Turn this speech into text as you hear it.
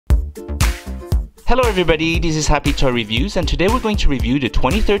Hello everybody, this is Happy Toy Reviews, and today we're going to review the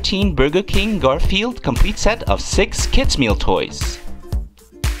 2013 Burger King Garfield complete set of 6 kids meal toys.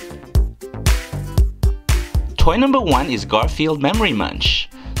 Toy number 1 is Garfield Memory Munch.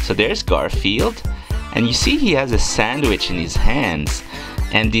 So there's Garfield, and you see he has a sandwich in his hands,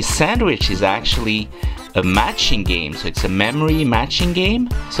 and this sandwich is actually a matching game, so it's a memory matching game.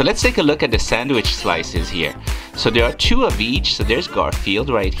 So let's take a look at the sandwich slices here. So there are 2 of each, so there's Garfield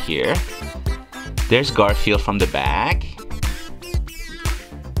right here. There's Garfield from the back.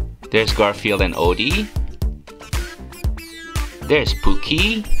 There's Garfield and Odie. There's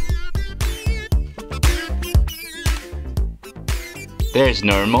Pookie. There's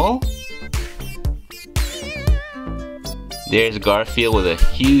Normal. There's Garfield with a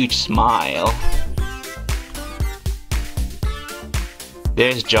huge smile.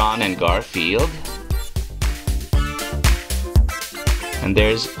 There's John and Garfield. And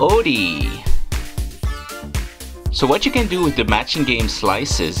there's Odie. So what you can do with the matching game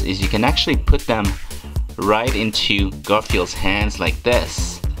slices is you can actually put them right into Garfield's hands like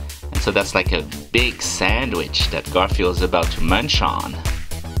this. And so that's like a big sandwich that Garfield is about to munch on.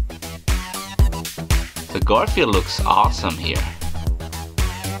 So Garfield looks awesome here.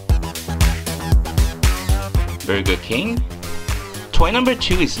 Burger King. Toy number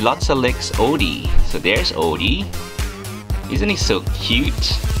 2 is Lotsa licks Odie. So there's Odie. Isn't he so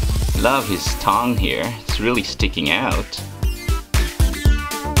cute? Love his tongue here. It's really sticking out.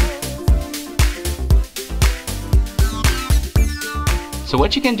 So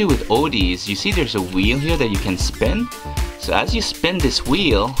what you can do with Odie is, you see there's a wheel here that you can spin. So as you spin this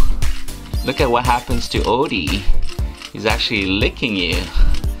wheel, look at what happens to Odie. He's actually licking you.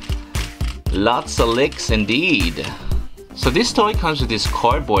 Lots of licks indeed. So this toy comes with this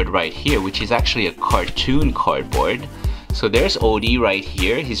cardboard right here, which is actually a cartoon cardboard. So there's Odie right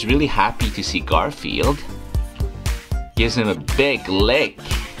here. He's really happy to see Garfield. Gives him a big lick.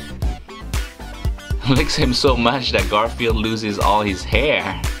 Licks him so much that Garfield loses all his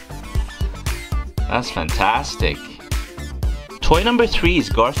hair. That's fantastic. Toy number 3 is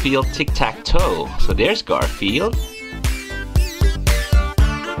Garfield Tic-Tac-Toe. So there's Garfield.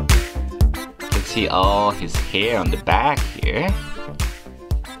 You can see all his hair on the back here.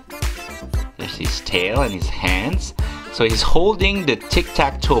 There's his tail and his hands. So he's holding the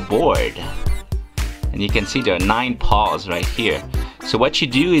tic-tac-toe board, and you can see there are 9 paws right here. So what you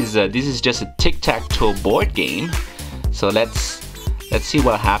do is, this is just a tic-tac-toe board game. So let's see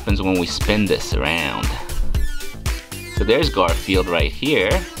what happens when we spin this around. So there's Garfield right here.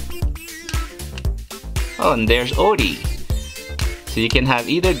 Oh, and there's Odie. So you can have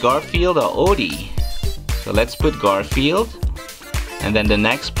either Garfield or Odie. So let's put Garfield, and then the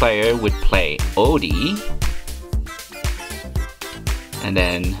next player would play Odie. And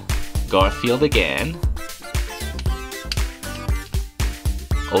then Garfield again.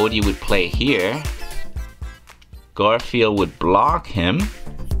 Odie would play here. Garfield would block him.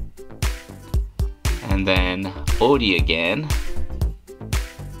 And then Odie again.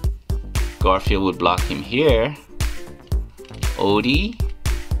 Garfield would block him here. Odie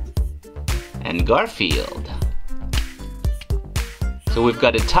and Garfield. So we've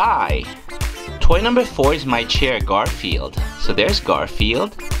got a tie. Toy number 4 is My Chair Garfield. So there's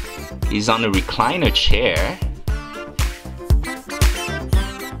Garfield. He's on a recliner chair.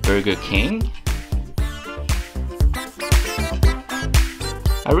 Burger King.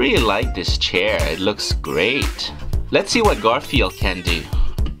 I really like this chair. It looks great. Let's see what Garfield can do.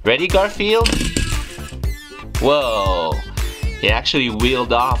 Ready, Garfield? Whoa! He actually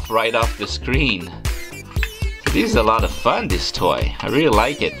wheeled off right off the screen. This is a lot of fun, this toy. I really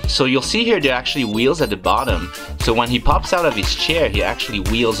like it. So you'll see here there are actually wheels at the bottom. So when he pops out of his chair, he actually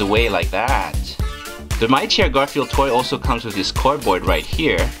wheels away like that. The My Chair Garfield toy also comes with this cardboard right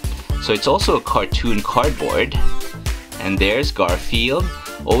here. So it's also a cartoon cardboard. And there's Garfield.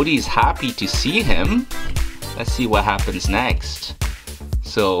 Odie is happy to see him. Let's see what happens next.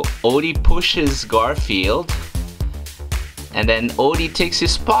 So Odie pushes Garfield, and then Odie takes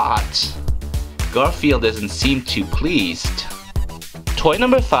his spot. Garfield doesn't seem too pleased. Toy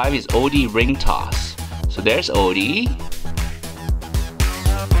number 5 is Odie Ring Toss. So there's Odie.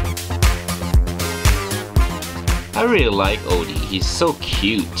 I really like Odie. He's so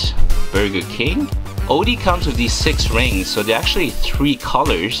cute. Burger King. Odie comes with these 6 rings. So they're actually 3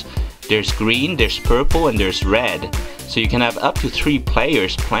 colors. There's green, there's purple, and there's red. So you can have up to 3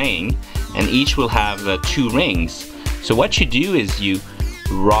 players playing, and each will have 2 rings. So what you do is you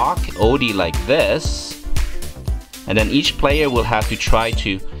rock Odie like this, and then each player will have to try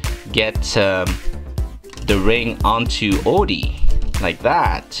to get the ring onto Odie like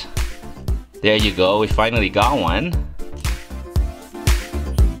that. There you go, we finally got one.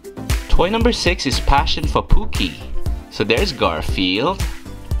 Toy number 6 is Passion for Pookie. So there's Garfield.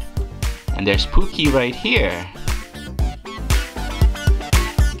 And there's Pookie right here.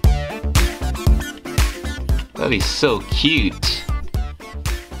 That is so cute.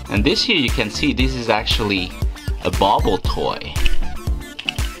 And this here you can see this is actually a bobble toy.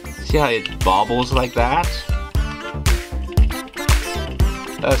 See how it bobbles like that?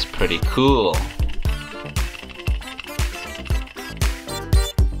 That's pretty cool.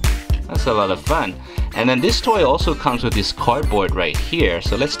 That's a lot of fun. And then this toy also comes with this cardboard right here.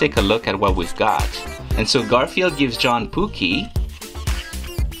 So let's take a look at what we've got. And so Garfield gives John Pookie.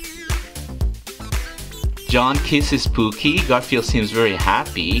 John kisses Pookie. Garfield seems very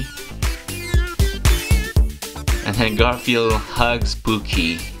happy. And then Garfield hugs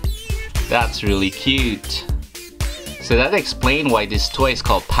Pookie. That's really cute. So that explains why this toy is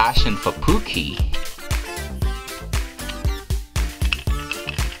called Passion for Pookie.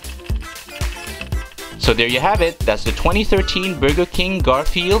 So there you have it. That's the 2013 Burger King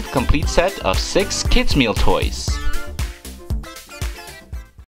Garfield complete set of 6 kids meal toys.